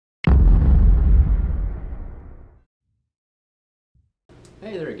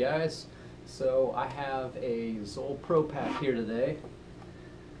Hey there guys, so I have a Zoll ProPaq here today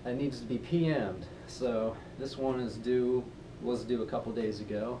that needs to be PM'd. So this one was due a couple days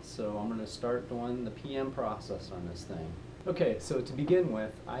ago, so I'm going to start doing the PM process on this thing. Okay, so to begin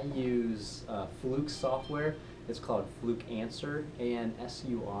with, I use Fluke software. It's called Fluke Ansur,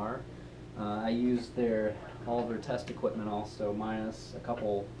 A-N-S-U-R. I use all their test equipment also, minus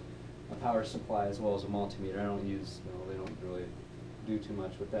a power supply as well as a multimeter. I don't use, they don't really do too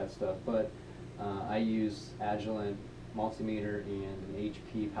much with that stuff, but I use Agilent multimeter and an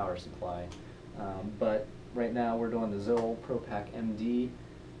HP power supply. But right now we're doing the Zoll ProPaq MD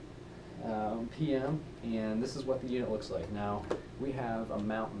PM, and this is what the unit looks like. Now we have a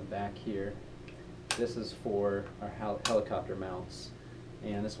mount in the back here. This is for our helicopter mounts,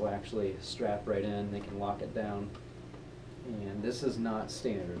 and this will actually strap right in. They can lock it down, and this is not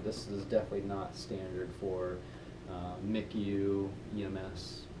standard. This is definitely not standard for MICU,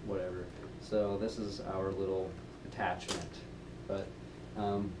 EMS, whatever. So this is our little attachment. But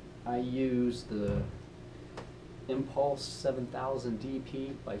I use the Impulse 7000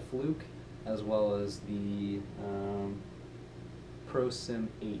 DP by Fluke, as well as the ProSim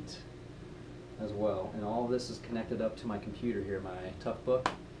 8 as well. And all of this is connected up to my computer here, my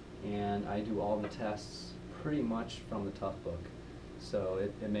Toughbook, and I do all the tests pretty much from the Toughbook. So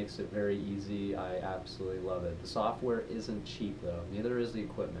it makes it very easy. I absolutely love it. The software isn't cheap though, neither is the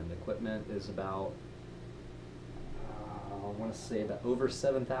equipment. The equipment is about, I want to say about over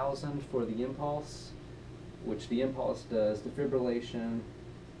 $7,000 for the Impulse, which the Impulse does defibrillation,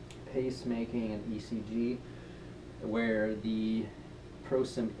 pacemaking, and ECG, where the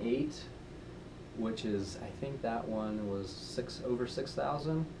ProSim 8, which is, I think that one was over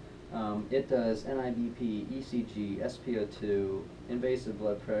 6,000. It does NIBP, ECG, SpO2, invasive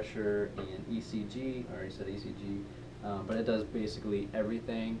blood pressure, and ECG. I already said ECG, but it does basically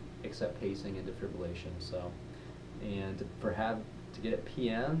everything except pacing and defibrillation. So, and to get it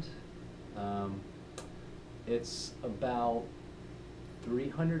PM'd, it's about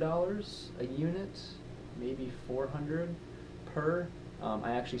 $300 a unit, maybe $400 per.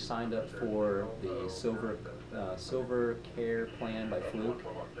 I actually signed up for the Silver Care plan by Fluke,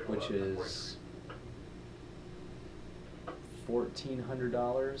 which is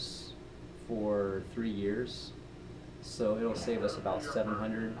 $1,400 for 3 years. So it'll save us about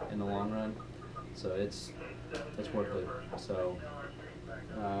 $700 in the long run. So it's worth it. So,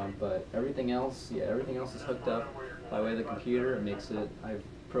 but everything else is hooked up by way of the computer. It makes it. I've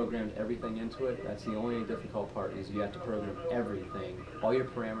programmed everything into it. That's the only difficult part, is you have to program everything, all your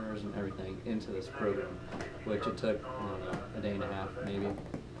parameters and everything into this program, which it took, I don't know, a day and a half maybe.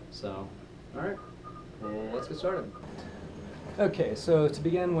 So, alright, well, let's get started. Okay, so to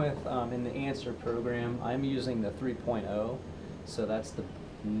begin with, in the Ansur program, I'm using the 3.0, so that's the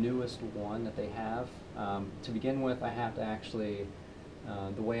newest one that they have. To begin with, I have to actually,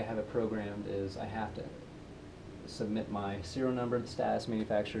 the way I have it programmed is I have to submit my serial number, the status,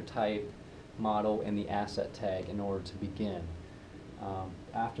 manufacturer, type, model, and the asset tag in order to begin.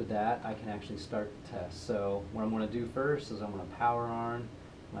 After that, I can actually start the test. So what I'm going to do first is I'm going to power on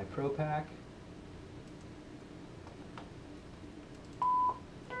my ProPaq.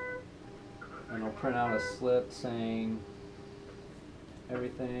 And I'll print out a slip saying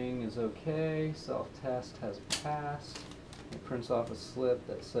everything is okay, self-test has passed. It prints off a slip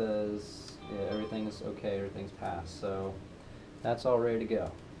that says, yeah, everything is okay, everything's passed. So that's all ready to go.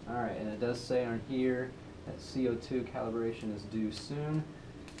 Alright, and it does say on here that CO2 calibration is due soon.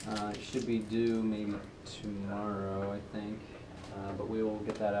 It should be due maybe tomorrow, I think, but we will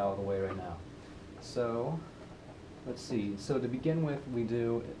get that out of the way right now. So let's see. So to begin with,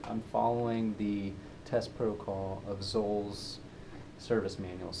 I'm following the test protocol of Zoll's service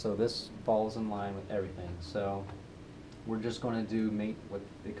manual. So this falls in line with everything. So we're just going to do what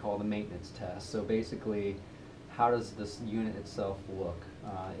they call the maintenance test. So basically, how does this unit itself look?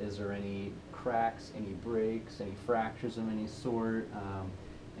 Is there any cracks, any breaks, any fractures of any sort,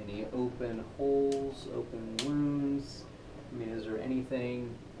 any open holes, open wounds? I mean, is there anything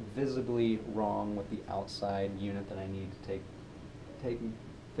visibly wrong with the outside unit that I need to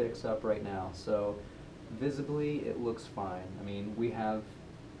fix up right now? So visibly, it looks fine. I mean, we have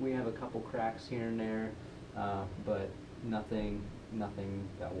a couple cracks here and there, but nothing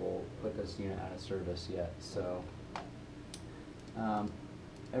that will put this unit out of service yet. So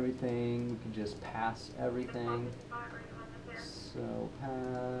everything, we can just pass everything. So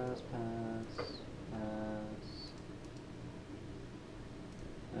pass.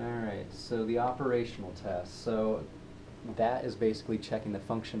 Alright, so the operational test. So that is basically checking the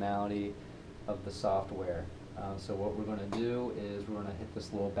functionality of the software. So what we're going to do is we're going to hit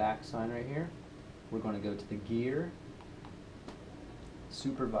this little back sign right here. We're going to go to the gear,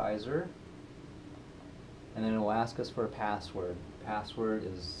 supervisor, and then it will ask us for a password. Password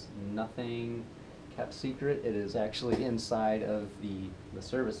is nothing kept secret. It is actually inside of the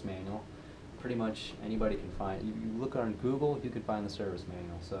service manual. Pretty much anybody can find it. You look on Google, you can find the service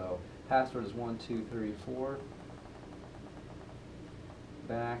manual. So password is 1, 2, 3, 4.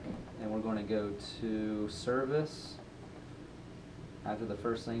 Back, and we're going to go to service. After the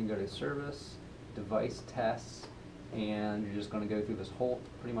first thing, you go to service, device tests, and you're just going to go through this whole,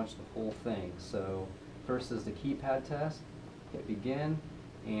 pretty much the whole thing. So first is the keypad test. Hit begin,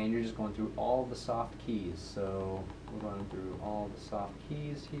 and you're just going through all the soft keys. So we're going through all the soft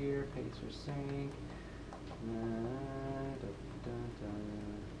keys here. Pacer sync.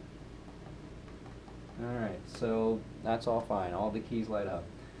 Alright, so that's all fine. All the keys light up.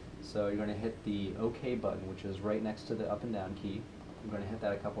 So you're going to hit the OK button, which is right next to the up and down key. You're going to hit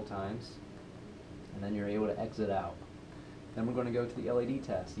that a couple times, and then you're able to exit out. Then we're going to go to the LED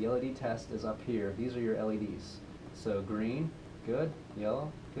test. The LED test is up here. These are your LEDs. So green, good.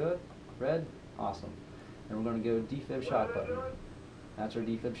 Yellow, good. Red, awesome. And we're going to go defib shock button. That's our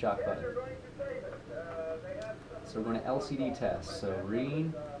defib shock button. So we're going to LCD test. So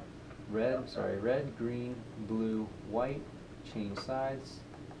red, green, blue, white, change sides,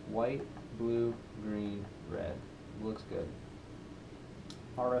 white, blue, green, red. Looks good.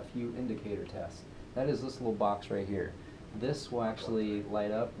 RFU indicator test. That is this little box right here. This will actually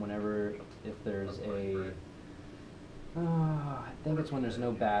light up whenever, if there's a, I think it's when there's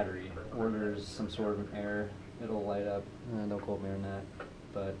no battery or there's some sort of an error, it'll light up. Don't quote me on that.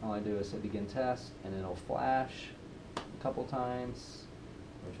 But all I do is hit begin test, and it'll flash a couple times,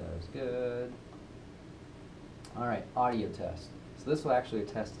 which is good. Alright, audio test. So this will actually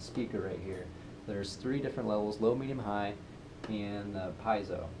test the speaker right here. There's 3 different levels, low, medium, high, and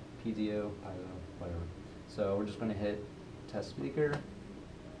piezo, whatever. So we're just going to hit test speaker.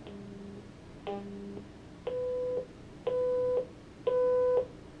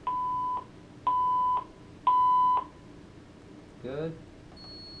 Good.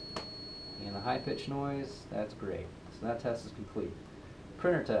 And the high pitch noise, that's great. So that test is complete.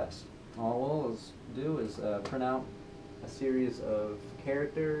 Printer test. All we'll do is print out a series of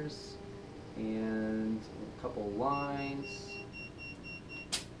characters and a couple lines.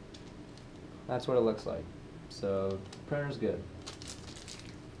 That's what it looks like. So printer's good.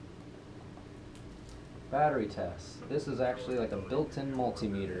 Battery test. This is actually like a built-in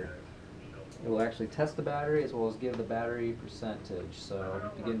multimeter. It will actually test the battery as well as give the battery percentage.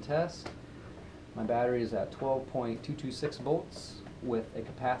 So begin test. My battery is at 12.226 volts with a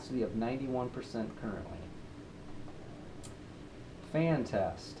capacity of 91% currently. Fan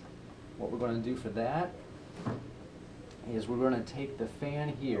test. What we're going to do for that is we're going to take the fan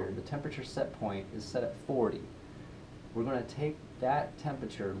here. The temperature set point is set at 40. We're going to take that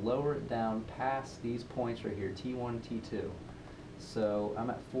temperature, lower it down past these points right here, T1, T2. So I'm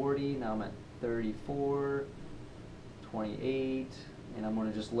at 40, now I'm at 34, 28, and I'm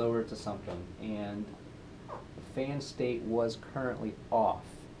going to just lower it to something. And the fan state was currently off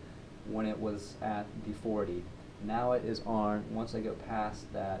when it was at the 40. Now it is on. Once I go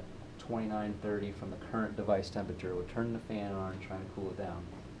past that 29, 30 from the current device temperature, we'll turn the fan on and try and cool it down.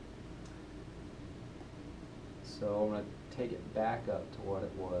 So I'm going to take it back up to what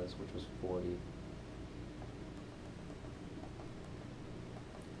it was, which was 40.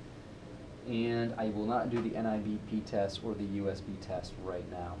 And I will not do the NIBP test or the USB test right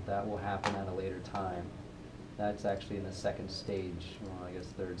now. That will happen at a later time. That's actually in the second stage, well, I guess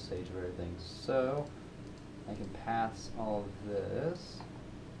third stage of everything. So I can pass all of this.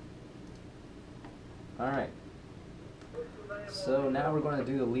 Alright. So now we're going to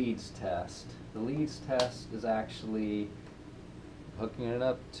do the leads test. The leads test is actually hooking it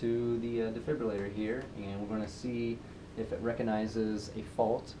up to the defibrillator here, and we're going to see if it recognizes a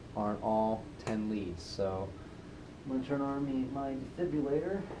fault on all 10 leads. So I'm going to turn on my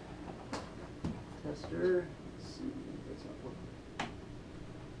defibrillator tester. Let's see if it's not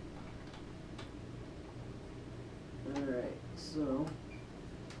working. Alright, so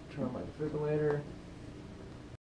turn on my defibrillator.